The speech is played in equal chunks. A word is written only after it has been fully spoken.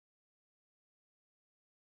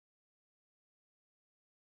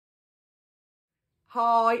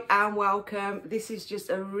Hi and welcome. This is just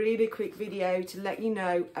a really quick video to let you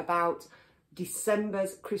know about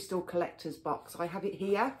December's Crystal Collectors box. I have it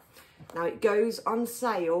here. Now it goes on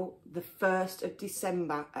sale the 1st of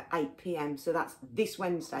December at 8 PM. So that's this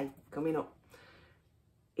Wednesday coming up.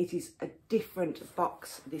 It is a different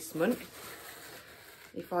box this month.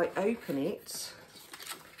 If I open it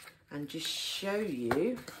and just show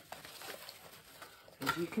you,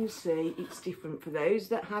 as you can see, it's different. For those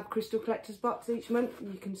that have Crystal Collectors box each month,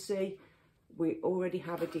 you can see we already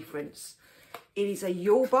have a difference. It is a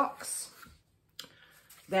Yule box.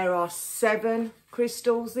 There are 7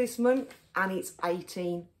 crystals this month and it's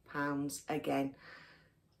 £18 again.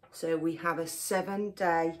 So we have a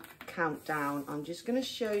 7-day countdown. I'm just going to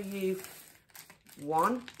show you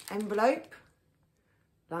one envelope.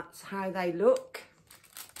 That's how they look.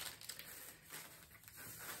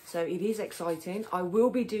 So it is exciting. I will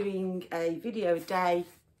be doing a video a day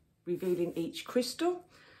revealing each crystal.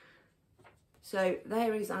 So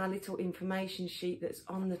there is our little information sheet that's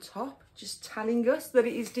on the top, just telling us that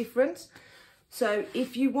it is different. So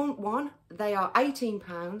if you want one, they are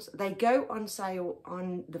 £18. They go on sale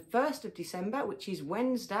on the 1st of December, which is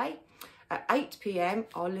Wednesday at 8 PM.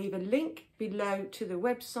 I'll leave a link below to the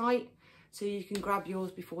website so you can grab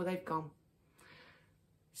yours before they've gone.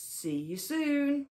 See you soon.